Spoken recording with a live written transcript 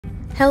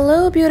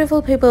Hello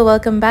beautiful people,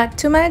 welcome back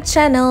to my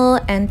channel.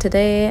 And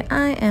today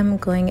I am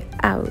going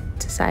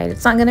outside.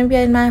 It's not gonna be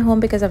in my home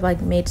because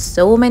I've made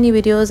so many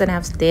videos and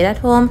I've stayed at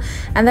home,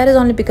 and that is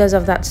only because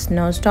of that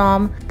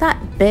snowstorm, that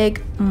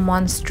big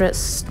monstrous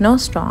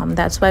snowstorm.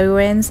 That's why we were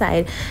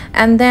inside.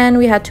 And then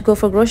we had to go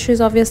for groceries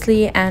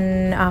obviously,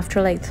 and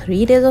after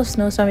 3 days of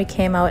snowstorm we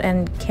came out,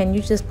 and can you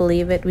just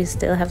believe it, we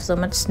still have so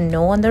much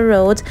snow on the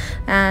roads,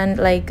 and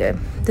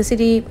the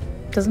city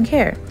doesn't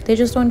care. They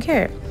just don't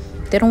care.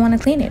 They don't want to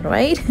clean it,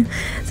 right?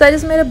 So I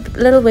just made a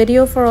little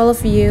video for all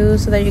of you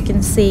so that you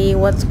can see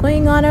what's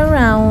going on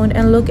around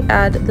and look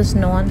at the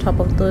snow on top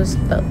of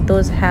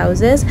those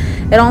houses.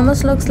 It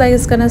almost looks like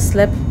it's gonna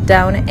slip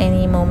down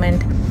any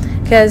moment,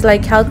 because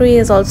Calgary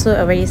is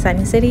also a very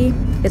sunny city.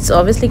 It's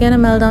obviously gonna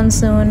melt down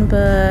soon,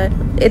 but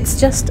it's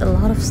just a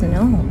lot of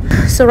snow.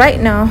 So right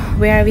now,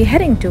 where are we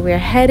heading to? We're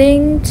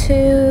heading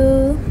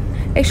to,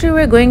 actually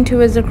we're going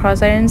towards the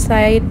cross iron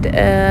side.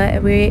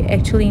 We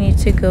actually need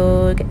to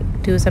go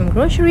do some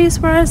groceries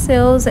for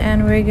ourselves,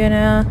 and we're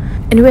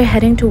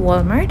heading to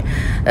Walmart.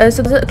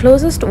 So the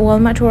closest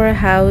Walmart to our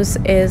house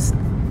is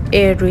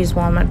Airdrie's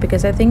Walmart,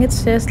 because I think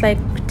it's just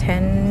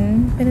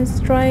 10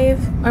 minutes drive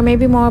or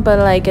maybe more, but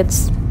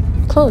it's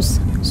close.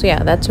 So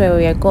yeah, that's where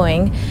we are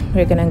going.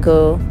 We're gonna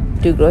go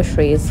do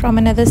groceries from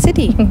another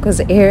city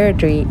because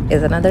Airdrie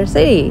is another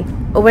city.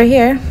 Over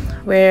here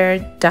we're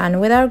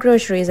done with our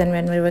groceries, and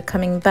when we were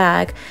coming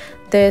back,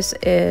 this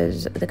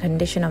is the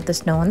condition of the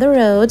snow on the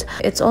road.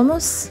 It's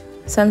almost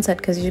sunset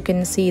because you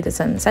can see the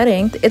sun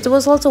setting. It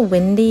was also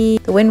windy.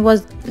 The wind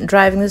was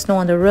driving the snow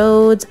on the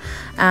roads,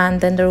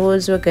 and then the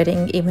roads were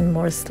getting even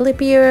more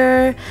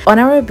slippier. On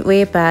our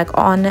way back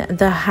on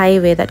the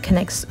highway that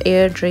connects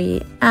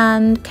Airdrie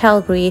and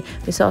Calgary,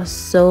 we saw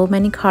so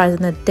many cars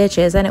in the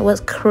ditches, and it was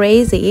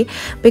crazy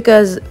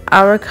because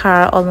our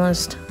car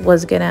almost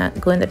was gonna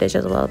go in the ditch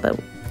as well, but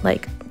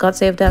God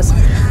saved us.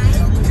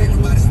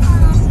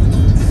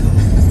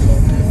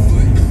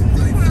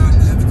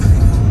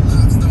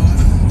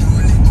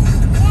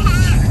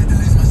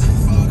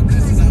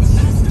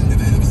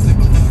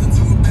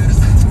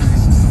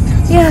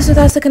 Yeah, so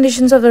that's the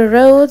conditions of the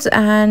roads,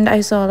 and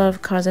I saw a lot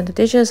of cars in the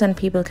ditches, and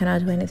people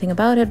cannot do anything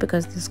about it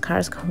because these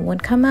cars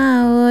won't come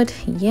out.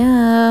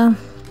 Yeah,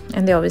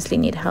 and they obviously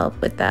need help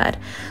with that.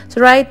 So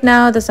right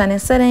now the sun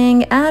is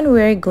setting and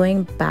we're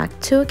going back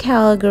to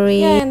Calgary.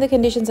 Yeah, and the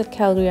conditions at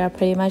Calgary are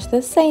pretty much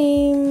the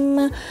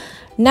same.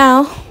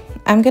 Now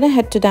I'm gonna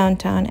head to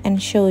downtown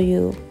and show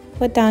you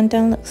what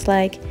downtown looks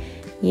like.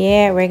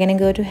 Yeah, we're gonna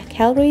go to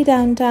Calgary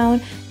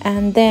downtown,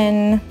 and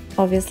then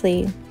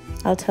obviously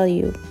I'll tell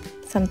you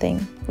something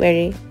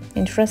very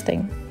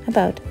interesting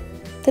about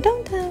the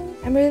downtown.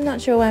 I'm really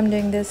not sure why I'm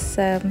doing this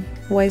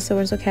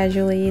voiceover so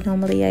casually.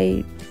 Normally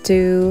I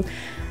do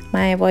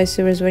my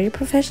voiceovers very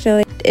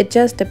professionally. It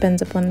just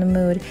depends upon the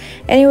mood.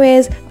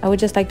 Anyways, I would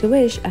just like to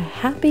wish a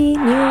happy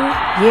new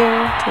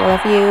year to all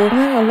of you. Oh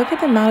my god, look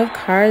at the amount of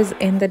cars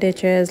in the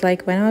ditches.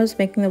 When I was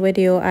making the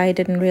video, I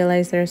didn't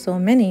realize there are so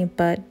many,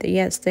 but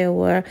yes, there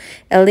were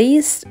at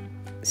least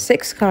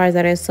 6 cars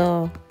that I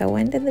saw that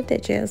went in the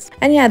ditches.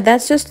 And yeah,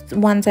 that's just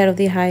one side of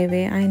the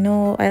highway. I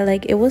know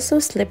it was so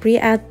slippery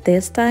at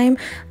this time.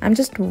 I'm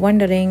just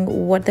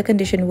wondering what the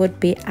condition would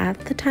be at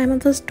the time of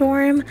the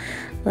storm.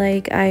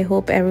 I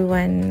hope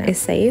everyone is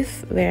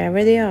safe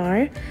wherever they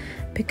are,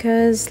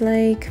 because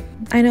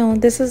I know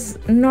this is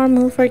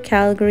normal for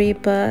Calgary,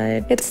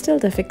 but it's still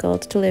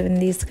difficult to live in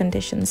these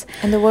conditions,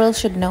 and the world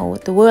should know.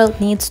 The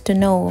world needs to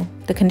know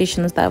the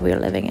conditions that we're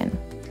living in.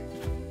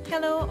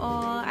 Hello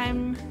all,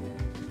 I'm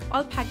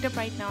all packed up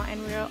right now,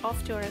 and we're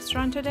off to a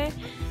restaurant today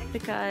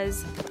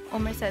because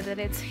Omar said that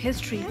it's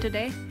his treat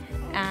today,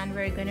 and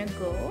we're gonna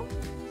go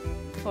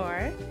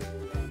for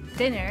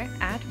dinner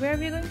at, where are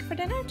we going for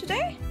dinner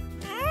today?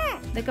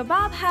 The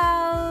Kabob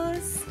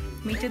house.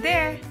 Meet you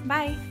there.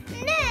 Bye.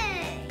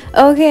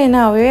 Okay,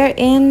 now we're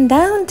in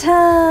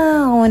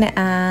downtown,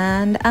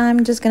 and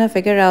I'm just gonna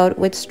figure out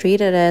which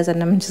street it is,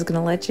 and I'm just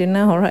gonna let you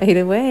know right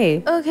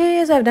away.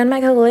 Okay, so I've done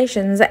my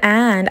calculations,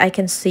 and I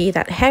can see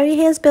that Harry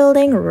Hayes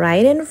building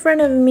right in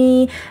front of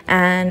me,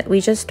 and we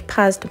just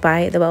passed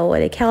by the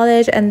Balwadi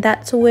College, and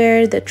that's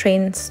where the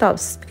train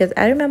stops, because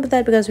I remember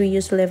that because we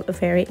used to live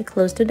very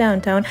close to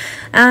downtown,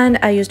 and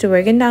I used to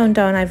work in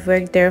downtown. I've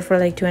worked there for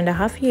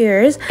 2.5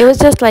 years. It was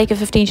just a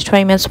 15 to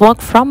 20 minutes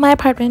walk from my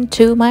apartment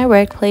to my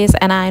workplace,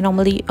 and I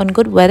normally, on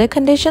good weather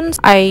conditions,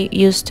 I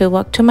used to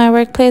walk to my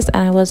workplace,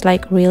 and it was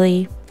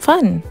really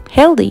fun,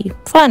 healthy,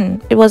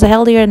 fun. It was a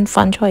healthier and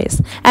fun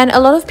choice. And a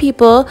lot of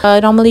people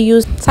normally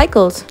use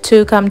cycles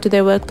to come to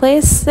their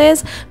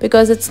workplaces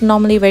because it's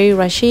normally very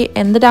rushy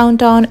in the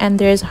downtown, and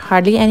there's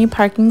hardly any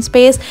parking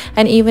space,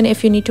 and even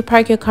if you need to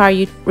park your car,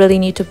 you really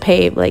need to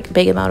pay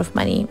big amount of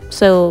money.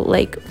 So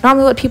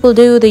normally what people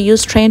do, they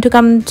use train to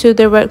come to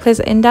their workplace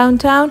in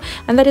downtown,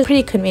 and that is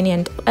pretty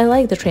convenient. I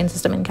like the train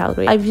system in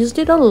Calgary. I've used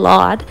it a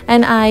lot,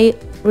 and I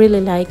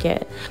really like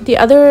it. The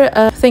other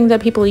thing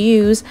that people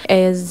use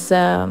is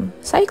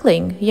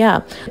cycling.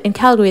 Yeah, in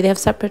Calgary they have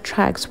separate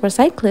tracks for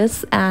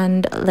cyclists,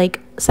 and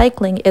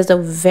cycling is a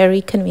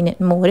very convenient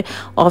mode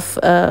of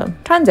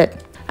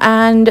transit.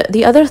 And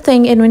the other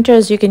thing in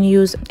winters you can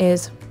use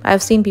is,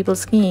 I've seen people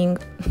skiing.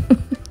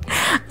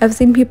 I've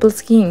seen people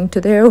skiing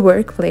to their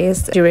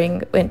workplace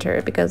during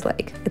winter because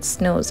like it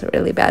snows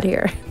really bad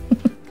here.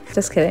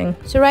 Just kidding.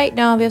 So right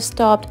now we have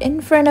stopped in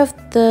front of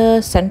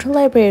the Central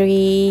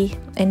Library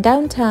in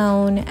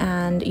downtown,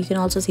 and you can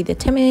also see the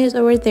Timmy's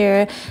over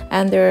there,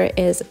 and there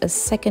is a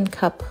Second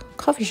Cup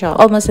coffee shop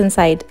almost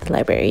inside the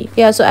library.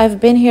 Yeah, so I've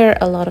been here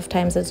a lot of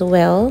times as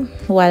well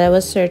while I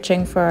was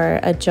searching for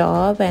a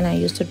job, and I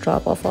used to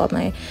drop off all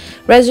my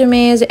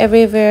resumes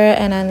everywhere,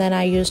 and then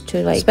I used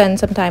to like spend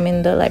some time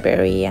in the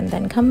library and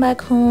then come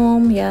back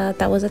home. Yeah,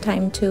 that was a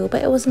time too,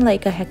 but it wasn't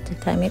like a hectic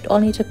time. It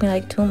only took me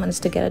like 2 months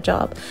to get a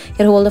job,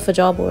 get hold of a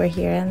job over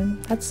here,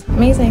 and that's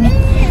amazing.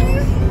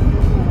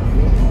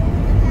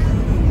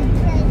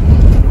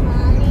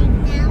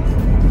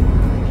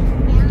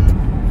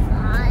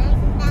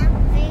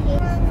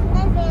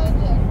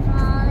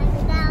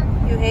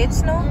 Hate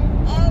snow? I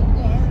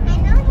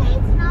don't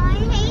hate snow. I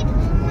hate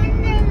when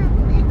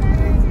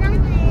there's snow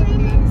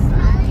when it's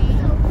falling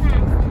so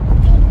fast.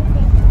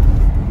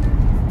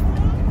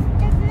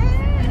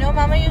 You know,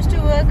 Mama used to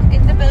work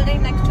in the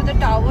building next to the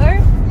tower.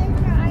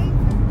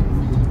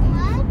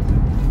 What?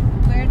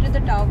 Where did the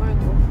tower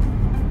go?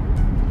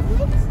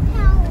 Which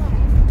tower?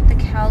 The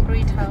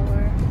Calgary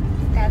Tower.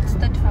 That's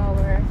the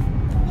tower.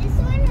 This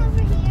one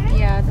over here?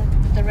 Yeah,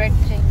 the red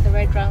thing, the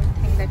red round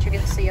thing that you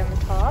can see on the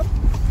top.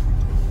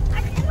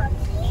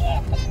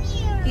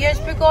 Yes,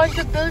 because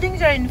the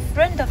buildings are in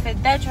front of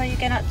it. That's why you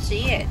cannot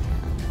see it.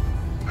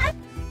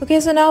 Okay,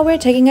 so now we're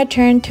taking a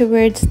turn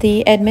towards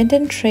the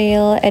Edmonton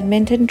Trail.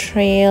 Edmonton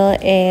Trail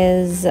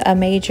is a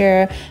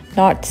major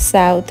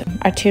north-south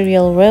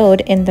arterial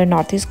road in the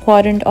northeast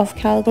quadrant of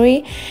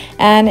Calgary,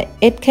 and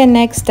it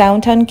connects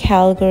downtown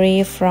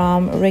Calgary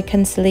from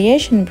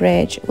Reconciliation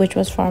Bridge, which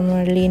was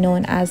formerly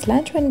known as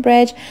Lanchman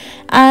Bridge,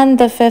 and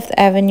the 5th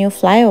Avenue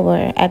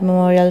flyover at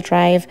Memorial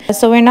Drive.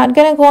 So we're not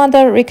gonna go on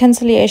the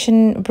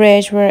Reconciliation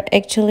Bridge, we're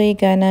actually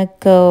gonna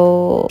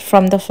go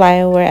from the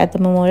flyover at the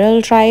Memorial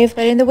Drive.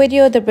 But in the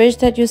video, the bridge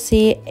that you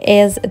see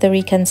is the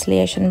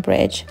Reconciliation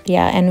Bridge.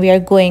 Yeah, and we are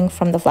going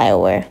from the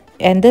flyover.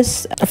 And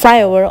this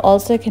flyover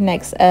also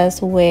connects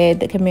us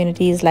with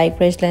communities like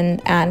Bridgeland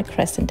and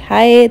Crescent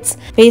Heights.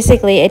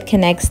 Basically, it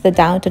connects the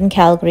downtown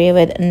Calgary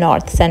with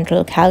north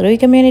central Calgary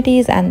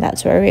communities, and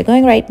that's where we're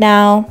going right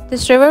now.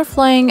 This river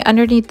flowing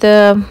underneath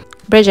the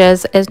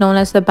bridges is known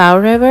as the Bow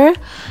River,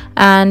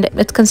 and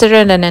it's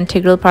considered an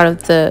integral part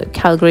of the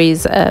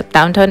Calgary's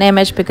downtown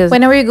image, because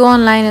whenever you go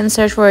online and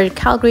search for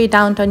Calgary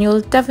downtown,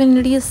 you'll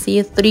definitely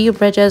see 3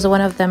 bridges.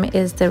 One of them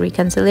is the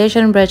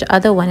Reconciliation Bridge,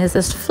 other one is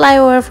this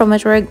flyover from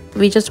which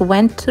we just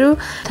went through,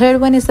 third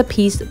one is the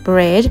Peace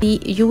Bridge.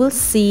 You will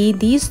see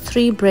these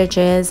 3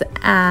 bridges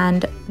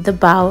and the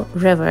Bow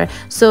River.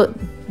 So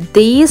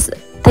these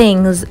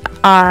things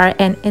are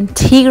an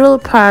integral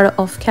part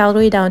of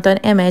Calgary downtown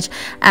image,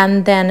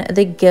 and then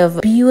they give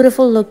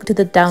beautiful look to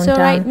the downtown.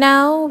 So right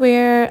now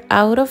we're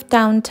out of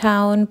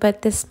downtown,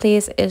 but this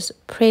place is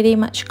pretty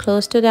much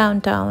close to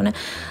downtown,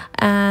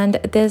 and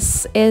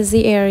this is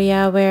the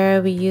area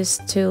where we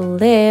used to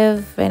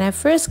live when I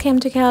first came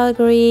to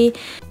Calgary.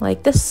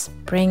 Like, this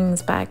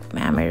brings back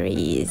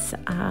memories.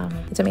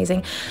 It's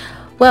amazing.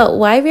 Well,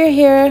 why we're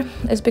here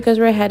is because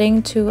we're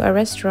heading to a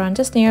restaurant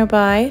just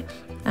nearby,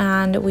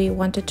 and we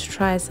wanted to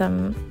try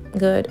some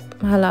good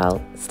halal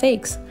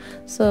steaks,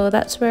 so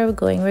that's where we're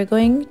going. We're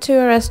going to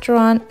a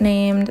restaurant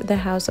named the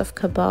House of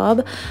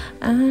Kabob,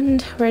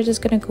 and we're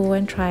just gonna go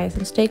and try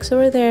some steaks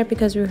over there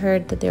because we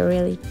heard that they're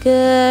really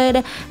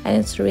good, and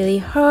it's really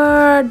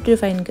hard to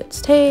find good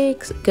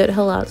steaks, good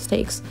halal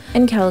steaks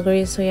in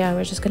Calgary. So yeah,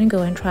 we're just gonna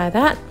go and try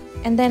that,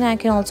 and then I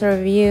can also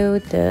review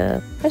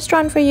the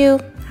restaurant for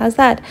you. How's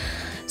that?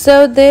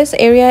 So this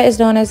area is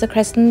known as the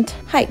Crescent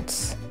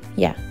Heights.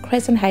 Yeah,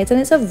 Crescent Heights, and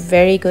it's a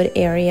very good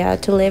area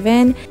to live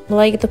in.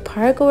 Like, the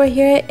park over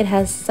here, it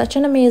has such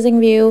an amazing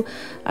view.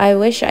 I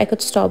wish I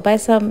could stop by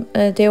some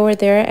day over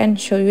there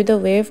and show you the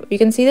way. You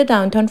can see the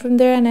downtown from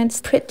there, and it's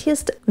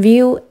prettiest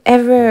view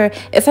ever.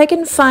 If I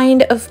can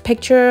find a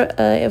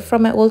picture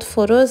from my old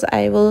photos,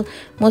 I will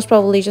most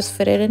probably just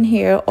fit it in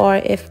here, or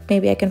if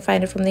maybe I can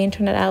find it from the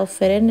internet, I'll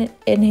fit it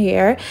in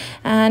here.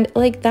 And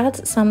like,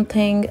 that's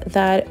something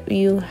that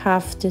you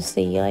have to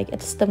see. Like,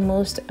 it's the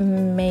most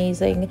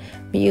amazing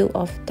view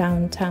of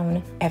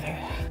downtown ever,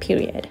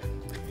 period.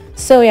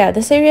 So yeah,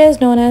 this area is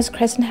known as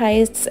Crescent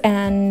Heights,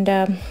 and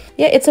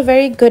yeah, it's a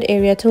very good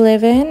area to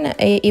live in,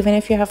 even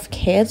if you have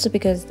kids,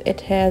 because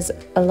it has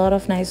a lot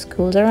of nice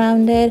schools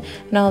around it,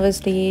 and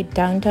obviously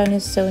downtown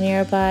is so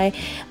nearby.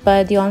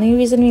 But the only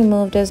reason we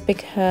moved is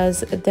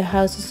because the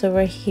houses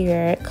over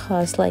here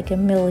cost like $1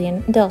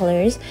 million,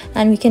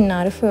 and we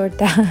cannot afford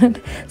that.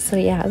 So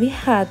yeah, we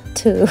had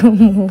to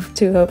move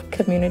to a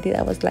community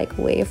that was like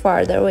way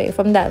farther away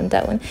from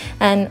downtown,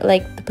 and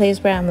like the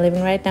place where I'm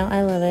living right now,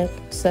 I love it.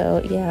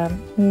 So yeah,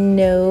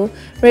 no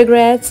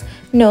regrets,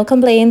 no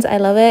complaints. I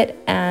love it. it,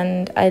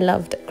 and I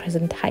loved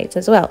Crescent Heights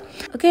as well.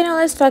 Okay, now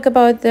let's talk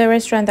about the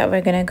restaurant that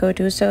we're gonna go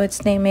to. So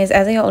its name is,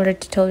 as I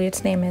already told you,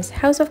 its name is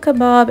House of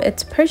Kabob.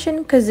 It's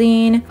Persian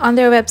cuisine. On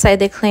their website,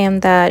 they claim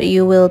that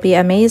you will be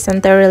amazed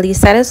and thoroughly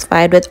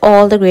satisfied with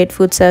all the great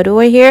food served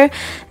over here,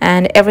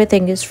 and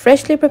everything is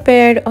freshly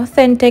prepared,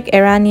 authentic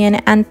Iranian,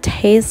 and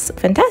tastes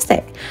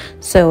fantastic.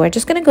 So we're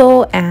just gonna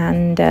go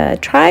and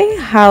try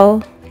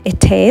how it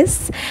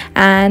tastes.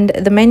 And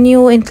the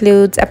menu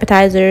includes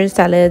appetizers,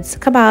 salads,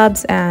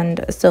 kebabs,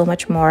 and so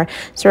much more.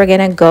 So we're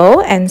gonna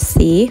go and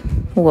see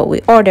what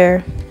we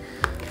order.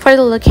 For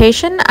the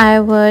location, I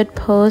would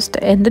post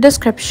in the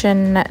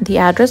description the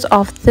address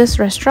of this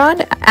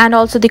restaurant and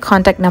also the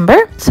contact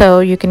number, so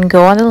you can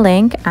go on the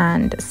link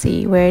and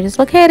see where it is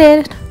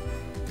located.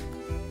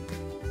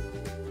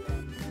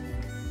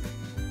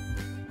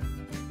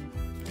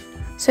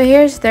 So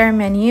here's their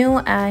menu.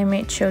 I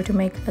made sure to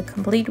make a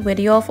complete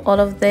video of all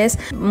of this.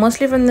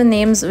 Mostly from the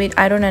names,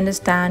 I don't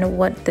understand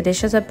what the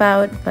dish is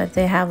about, but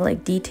they have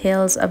like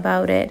details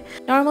about it.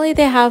 Normally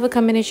they have a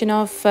combination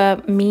of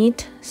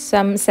meat,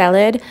 some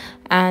salad,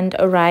 and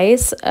a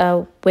rice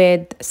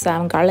with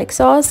some garlic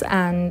sauce,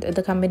 and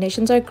the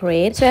combinations are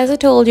great. So as I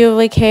told you,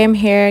 we came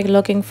here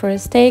looking for a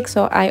steak,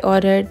 so I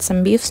ordered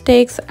some beef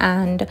steaks,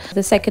 and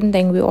the second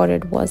thing we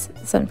ordered was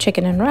some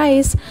chicken and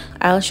rice.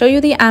 I'll show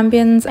you the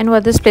ambience and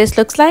what this place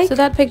looks like. So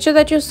that picture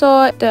that you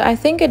saw, I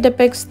think it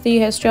depicts the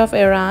history of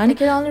Iran. I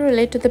can only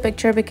relate to the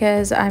picture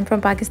because I'm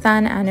from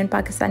Pakistan, and in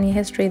Pakistani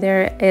history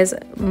there is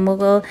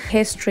Mughal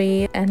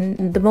history,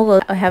 and the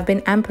Mughal have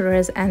been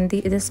emperors, and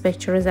this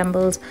picture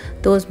resembles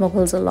those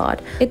Mughals a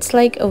lot. It's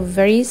like a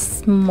very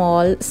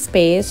small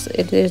space.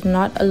 It is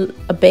not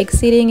a big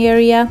seating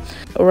area.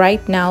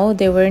 Right now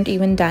they weren't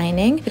even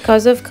dining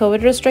because of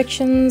COVID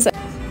restrictions.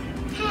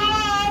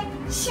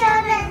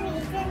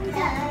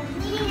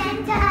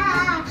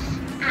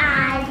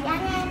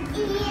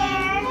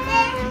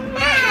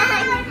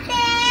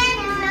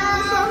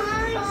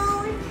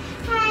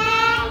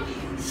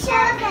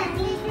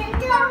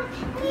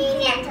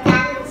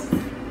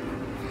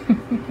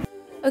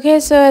 Okay,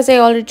 so as I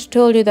already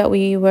told you that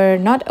we were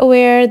not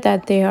aware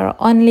that they are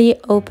only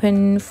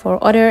open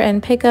for order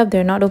and pickup.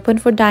 They're not open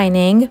for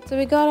dining. So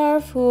we got our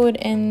food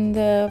in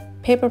the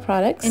paper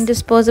products, in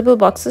disposable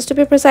boxes to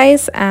be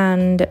precise,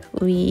 and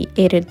we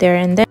ate it there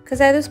and then.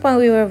 Because at this point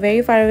we were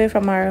very far away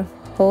from our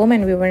home,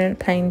 and we weren't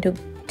planning to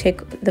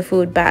take the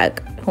food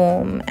back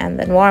home and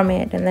then warm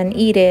it and then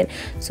eat it.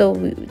 So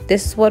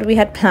this is what we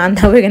had planned,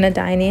 that we're gonna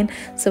dine in.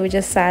 So we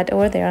just sat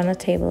over there on the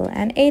table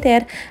and ate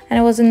it, and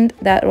it wasn't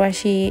that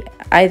rushy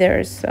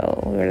either,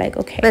 so we were like,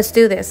 okay, let's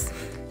do this.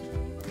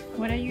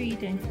 What are you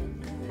eating?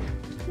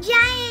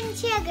 Giant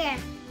sugar.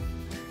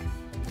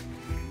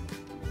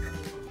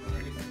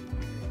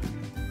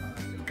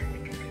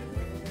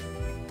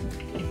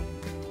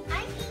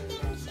 I'm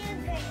eating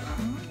sugar.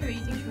 You're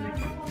eating sugar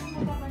too.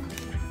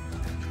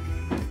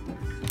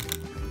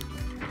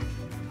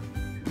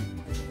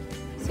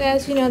 So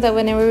as you know that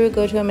whenever we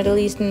go to a Middle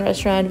Eastern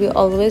restaurant, we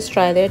always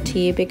try their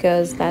tea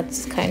because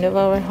that's kind of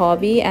our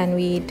hobby, and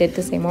we did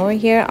the same over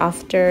here.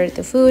 After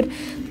the food,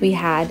 we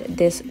had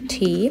this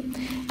tea,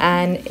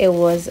 and it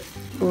was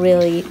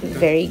really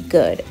very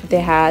good.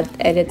 They had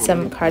added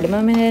some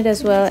cardamom in it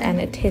as well,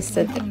 and it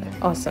tasted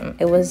awesome.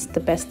 It was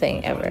the best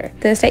thing ever.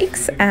 The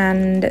steaks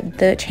and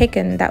the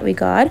chicken that we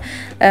got,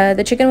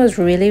 the chicken was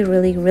really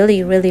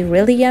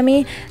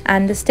yummy,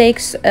 and the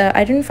steaks,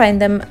 I didn't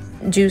find them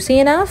juicy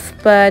enough,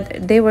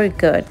 but they were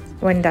good,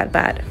 weren't that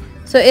bad.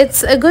 So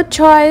it's a good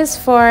choice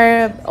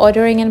for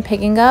ordering and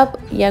picking up.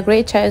 Yeah,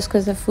 great choice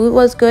because the food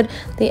was good,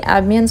 the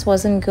ambience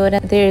wasn't good,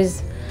 and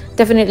there's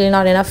definitely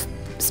not enough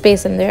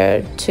space in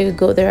there to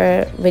go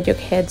there with your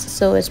kids,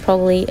 so it's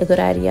probably a good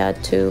idea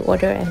to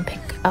order and pick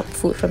up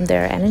food from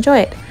there and enjoy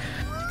it.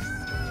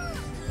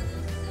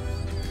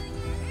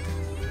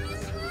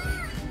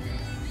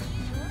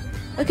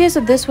 Okay,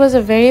 so this was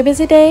a very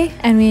busy day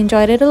and we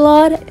enjoyed it a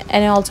lot,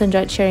 and I also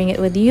enjoyed sharing it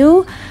with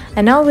you.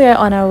 And now we are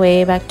on our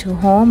way back to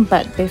home,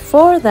 but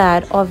before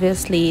that,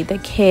 obviously the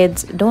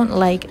kids don't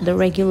like the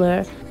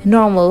regular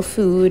normal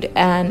food,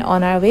 and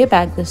on our way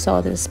back they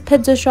saw this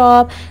pizza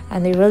shop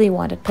and they really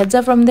wanted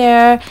pizza from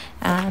there,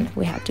 and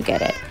we had to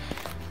get it.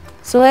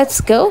 So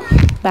let's go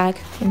back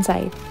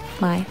inside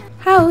my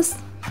house.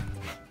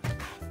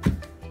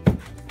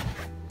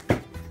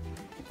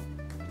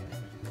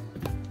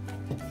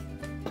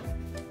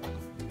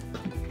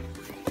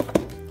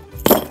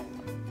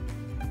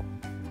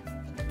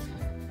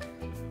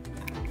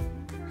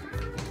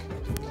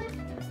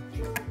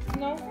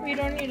 No, we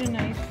don't need a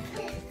knife.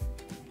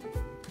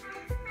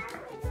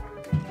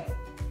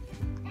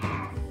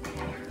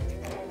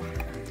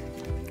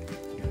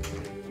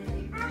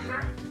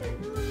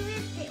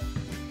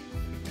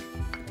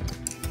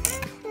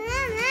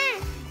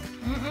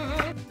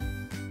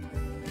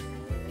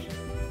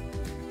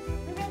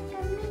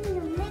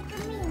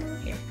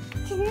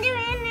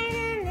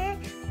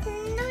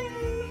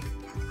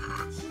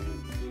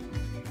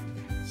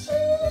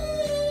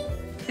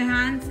 The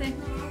hands,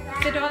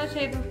 sit on the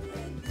table.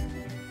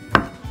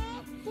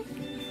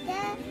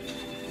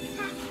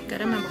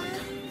 गर्म है बहुत.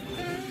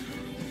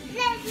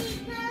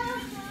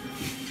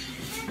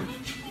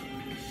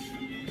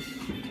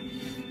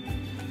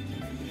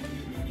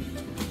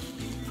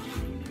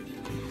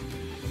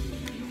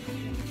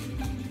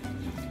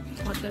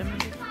 बहुत गर्म है.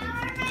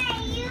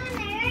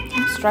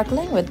 I'm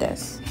struggling with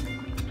this.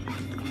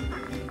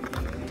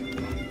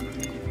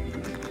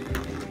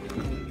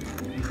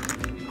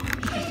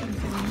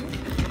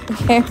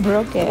 Okay, I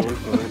broke it.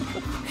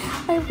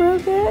 I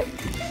broke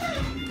it.